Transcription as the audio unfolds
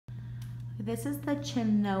This is the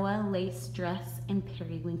Chenoa Lace Dress in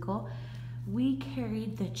Periwinkle. We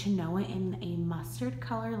carried the Chenoa in a mustard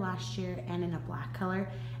color last year and in a black color,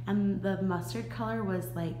 and the mustard color was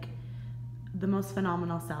like the most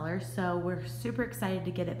phenomenal seller. So we're super excited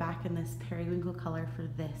to get it back in this Periwinkle color for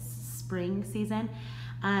this spring season.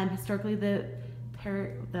 Historically, the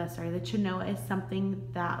Chenoa is something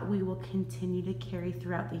that we will continue to carry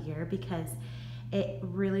throughout the year because it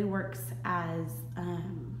really works as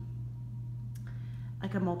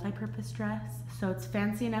like a multi-purpose dress. So it's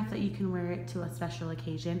fancy enough that you can wear it to a special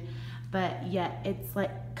occasion, but yet it's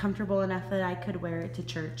like comfortable enough that I could wear it to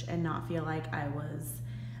church and not feel like I was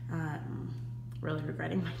really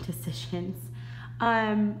regretting my decisions.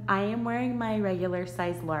 I am wearing my regular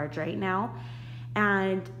size large right now,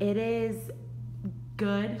 and it is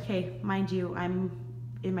good. Okay, mind you, I'm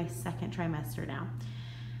in my second trimester now.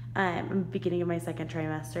 I'm beginning of my second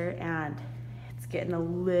trimester, and it's getting a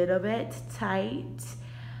little bit tight,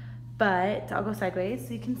 but I'll go sideways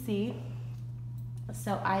so you can see.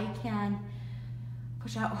 So I can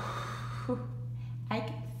push out. I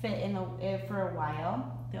can fit in it for a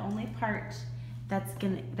while. The only part that's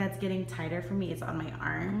getting tighter for me is on my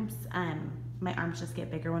arms. My arms just get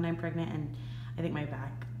bigger when I'm pregnant, and I think my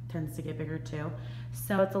back tends to get bigger too.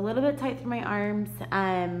 So it's a little bit tight for my arms.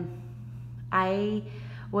 I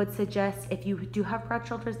would suggest, if you do have broad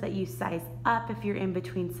shoulders, that you size up if you're in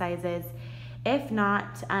between sizes. If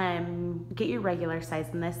not, get your regular size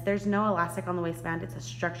in this. There's no elastic on the waistband. It's a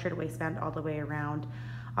structured waistband all the way around,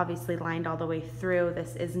 obviously lined all the way through.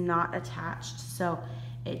 This is not attached, so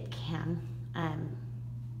it can,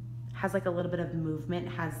 has like a little bit of movement,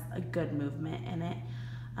 has a good movement in it.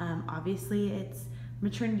 Obviously it's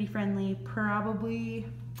maternity friendly, probably,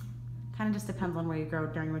 kind of just depends on where you grow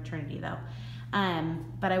during maternity though.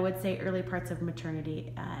 But I would say early parts of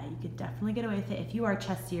maternity, you could definitely get away with it. If you are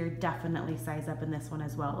chestier, definitely size up in this one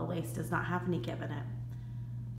as well. The lace does not have any give in it.